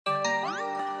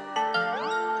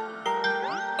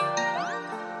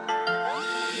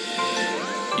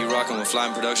rockin' with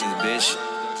Flying Productions, bitch.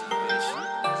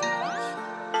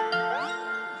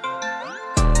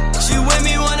 She with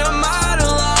me when I'm out of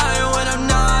line, when I'm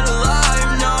not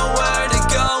alive, nowhere to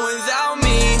go without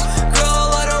me. Girl,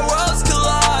 let our worlds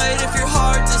collide. If your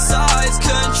heart decides,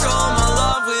 control my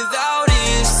love without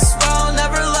ease. I swear I'll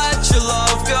never let your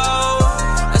love go.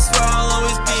 I swear I'll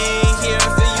always be here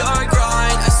for your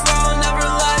grind. I swear I'll never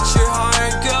let your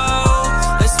heart go.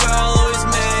 I swear I'll always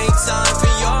make time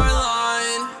for your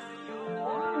line.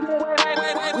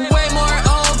 Way more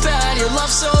open, your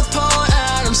love's so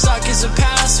potent. I'm stuck as a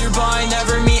passerby,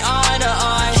 never meet eye to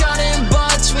eye. Caught in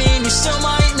between, you still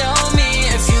might know me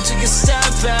if you took a step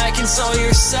back and slow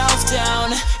yourself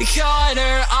down. Caught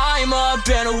her, I'm up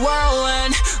in a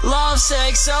whirlwind. Love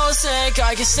sick, so sick,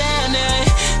 I can stand it.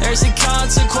 There's a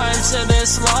consequence to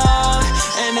this love,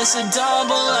 and it's a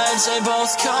double edge they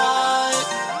both caught.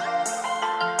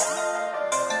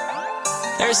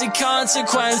 There's a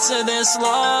consequence to this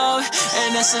love,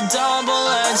 and it's a double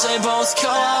edge they both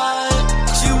caught.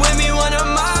 She with me when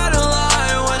I'm out of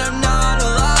line, when I'm not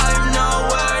alive,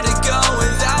 nowhere to go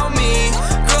without me.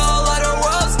 Girl, let our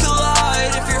worlds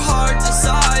collide. If your heart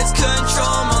decides,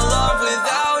 control my love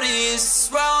without ease.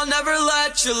 I swear I'll never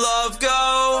let your love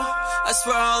go. I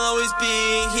swear I'll always be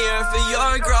here for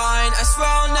your grind. I swear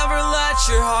I'll never let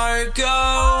your heart go.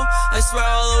 I swear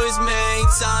I'll always make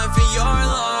time for your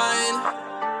line.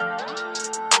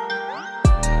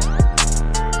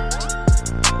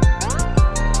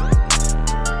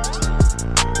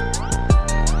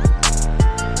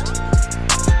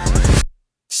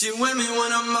 She with me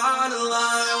when I'm out of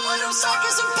line, when I'm stuck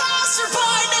as a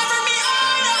passerby, never